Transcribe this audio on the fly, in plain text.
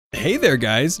Hey there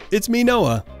guys, it's me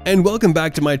Noah, and welcome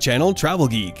back to my channel Travel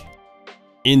Geek.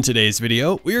 In today's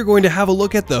video, we are going to have a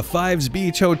look at the Fives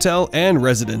Beach Hotel and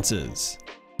Residences.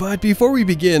 But before we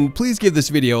begin, please give this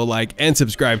video a like and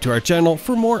subscribe to our channel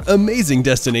for more amazing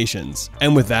destinations.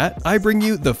 And with that, I bring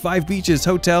you the Five Beaches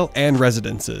Hotel and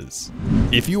Residences.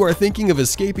 If you are thinking of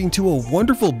escaping to a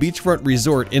wonderful beachfront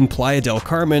resort in Playa del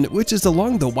Carmen, which is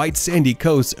along the white sandy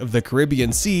coast of the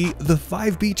Caribbean Sea, the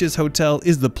Five Beaches Hotel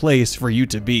is the place for you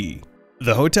to be.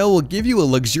 The hotel will give you a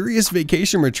luxurious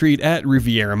vacation retreat at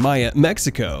Riviera Maya,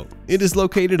 Mexico. It is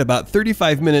located about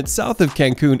 35 minutes south of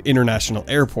Cancun International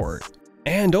Airport,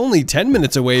 and only 10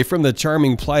 minutes away from the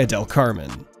charming Playa del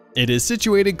Carmen. It is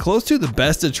situated close to the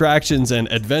best attractions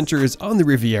and adventures on the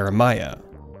Riviera Maya.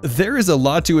 There is a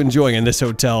lot to enjoy in this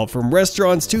hotel, from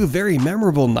restaurants to very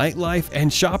memorable nightlife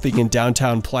and shopping in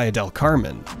downtown Playa del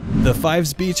Carmen. The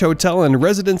Fives Beach Hotel and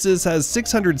Residences has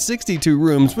 662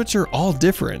 rooms, which are all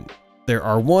different. There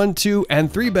are 1, 2,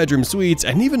 and 3 bedroom suites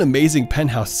and even amazing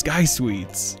penthouse sky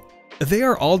suites. They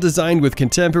are all designed with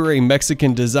contemporary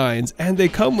Mexican designs, and they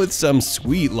come with some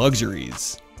sweet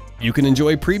luxuries. You can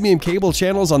enjoy premium cable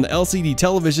channels on the LCD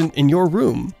television in your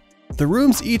room. The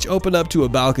rooms each open up to a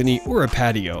balcony or a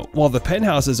patio, while the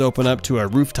penthouses open up to a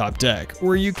rooftop deck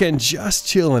where you can just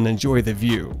chill and enjoy the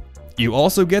view. You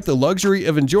also get the luxury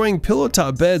of enjoying pillow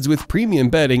top beds with premium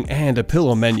bedding and a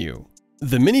pillow menu.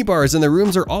 The minibars in the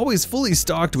rooms are always fully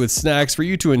stocked with snacks for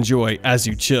you to enjoy as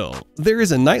you chill. There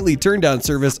is a nightly turn-down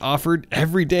service offered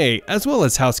every day, as well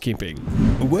as housekeeping.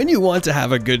 When you want to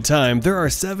have a good time, there are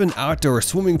 7 outdoor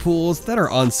swimming pools that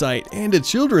are on site and a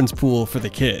children's pool for the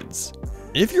kids.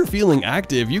 If you're feeling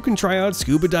active, you can try out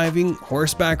scuba diving,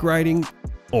 horseback riding,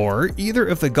 or either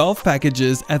of the golf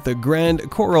packages at the Grand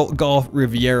Coral Golf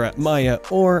Riviera Maya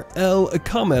or El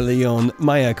Camaleon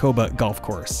Mayacoba Golf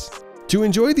Course. To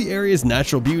enjoy the area's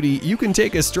natural beauty, you can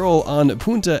take a stroll on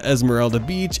Punta Esmeralda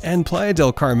Beach and Playa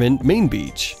del Carmen Main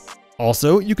Beach.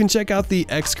 Also, you can check out the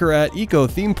Xcaret Eco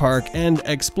Theme Park and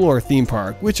Explore Theme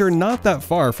Park, which are not that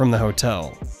far from the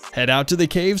hotel. Head out to the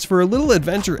caves for a little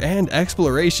adventure and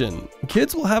exploration.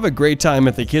 Kids will have a great time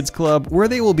at the Kids Club, where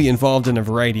they will be involved in a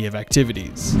variety of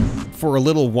activities. For a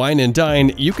little wine and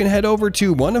dine, you can head over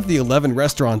to one of the 11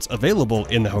 restaurants available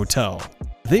in the hotel.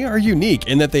 They are unique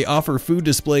in that they offer food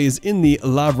displays in the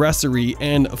La Brasserie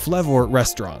and Flavor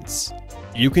restaurants.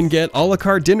 You can get a la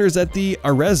carte dinners at the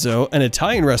Arezzo, an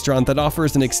Italian restaurant that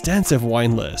offers an extensive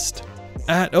wine list.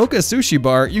 At Oka Sushi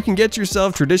Bar, you can get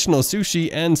yourself traditional sushi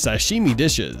and sashimi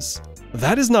dishes.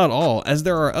 That is not all, as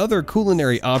there are other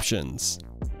culinary options,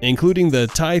 including the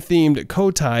Thai-themed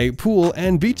Kotai pool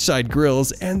and beachside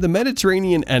grills and the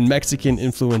Mediterranean and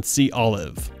Mexican-influenced sea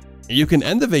olive. You can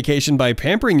end the vacation by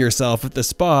pampering yourself at the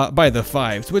spa by the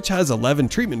Fives, which has 11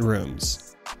 treatment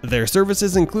rooms. Their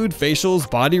services include facials,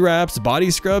 body wraps,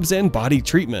 body scrubs, and body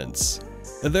treatments.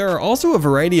 There are also a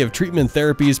variety of treatment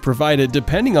therapies provided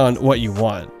depending on what you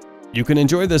want. You can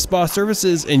enjoy the spa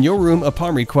services in your room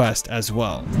upon request as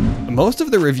well. Most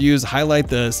of the reviews highlight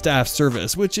the staff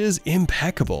service, which is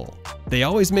impeccable. They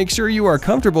always make sure you are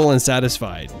comfortable and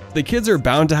satisfied. The kids are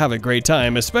bound to have a great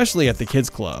time, especially at the Kids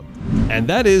Club. And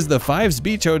that is the Fives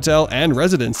Beach Hotel and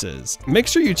Residences. Make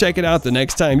sure you check it out the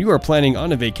next time you are planning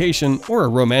on a vacation or a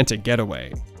romantic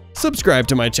getaway. Subscribe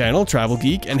to my channel Travel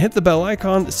Geek and hit the bell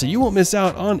icon so you won't miss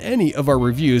out on any of our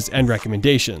reviews and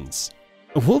recommendations.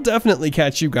 We'll definitely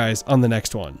catch you guys on the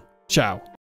next one. Ciao.